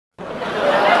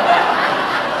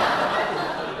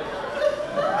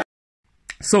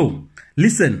So,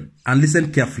 listen and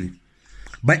listen carefully.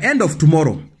 By end of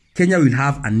tomorrow, Kenya will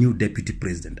have a new deputy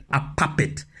president, a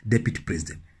puppet deputy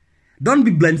president. Don't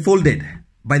be blindfolded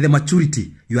by the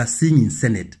maturity you are seeing in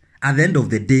Senate. At the end of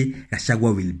the day,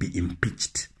 Gachagua will be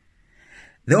impeached.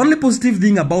 The only positive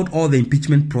thing about all the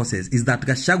impeachment process is that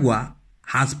Gachagua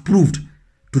has proved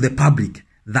to the public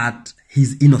that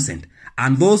he's innocent.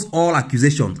 And those all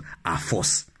accusations are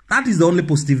false. That is the only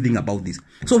positive thing about this.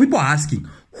 So people are asking,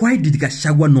 why did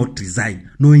Gachagua not resign,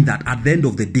 knowing that at the end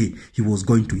of the day, he was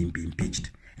going to be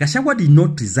impeached? Gachagua did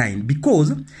not resign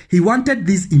because he wanted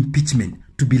this impeachment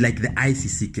to be like the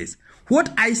ICC case.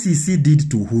 What ICC did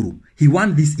to Uhuru, he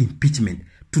wanted this impeachment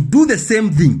to do the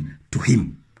same thing to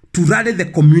him, to rally the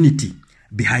community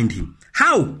behind him.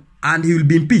 How? And he will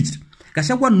be impeached.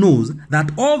 Gachagua knows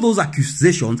that all those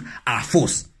accusations are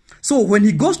false. So when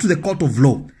he goes to the court of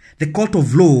law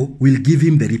will give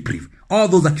him the reprieve. All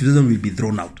those accusations will be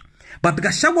thrown out. But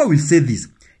Gachagua will say this.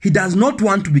 He does not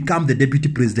want to become the deputy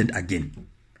president again.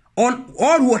 On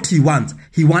all what he wants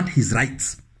his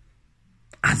rights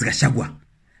as Gachagua.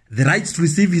 The rights to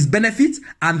receive his benefits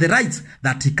and the rights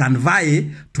that he can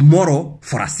vie tomorrow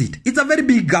for a seat. It's a very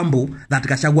big gamble that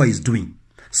Gachagua is doing.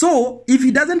 So, if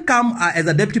he doesn't come as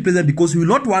a deputy president because he will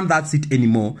not want that seat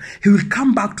anymore, he will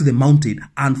come back to the mountain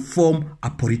and form a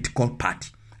political party.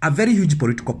 A very huge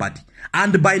political party.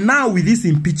 And by now, with this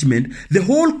impeachment, the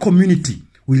whole community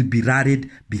will be rallied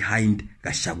behind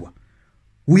Gachagua.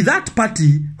 With that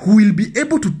party, who will be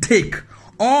able to take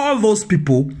all those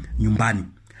people nyumbani.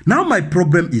 Now my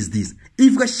problem is this.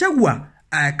 If Gachagua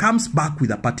comes back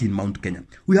with a party in Mount Kenya,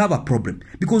 we have a problem.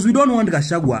 Because we don't want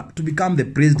Gachagua to become the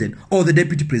president or the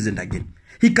deputy president again.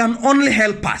 He can only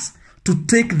help us to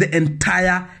take the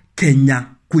entire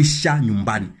Kenya kuisha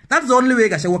nyumbani. That's the only way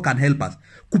Gachagua can help us.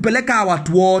 Kupeleka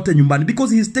watu wote nyumbani.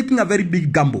 Because he's taking a very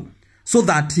big gamble. So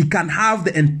that he can have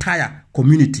the entire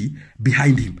community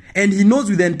behind him. And he knows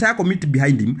with the entire community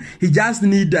behind him, he just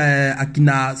need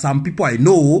some people I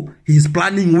know he's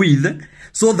planning with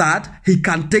so that he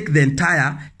can take the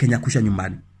entire Kenya kusha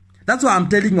nyumbani. That's why I'm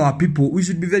telling our people, we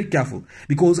should be very careful.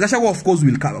 Because Gachagua, of course,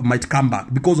 might come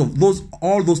back. Because of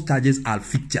all those charges are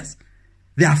fictitious.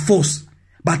 They are false.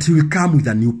 But he will come with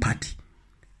a new party.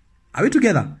 Are we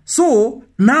together? So,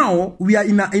 now, we are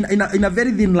in a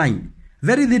very thin line.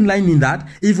 Very thin line in that,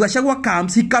 if Gachagua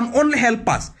comes, he can only help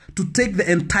us to take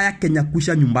the entire Kenya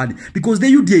kusha nyumbani. Because the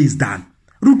UDA is done.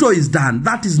 Ruto is done.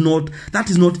 That is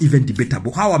not even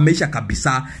debatable. How ameisha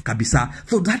kabisa.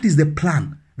 So that is the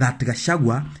plan that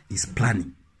Gachagua is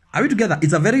planning. Are we together?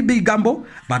 It's a very big gamble,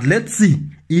 but let's see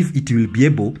if it will be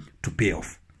able to pay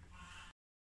off.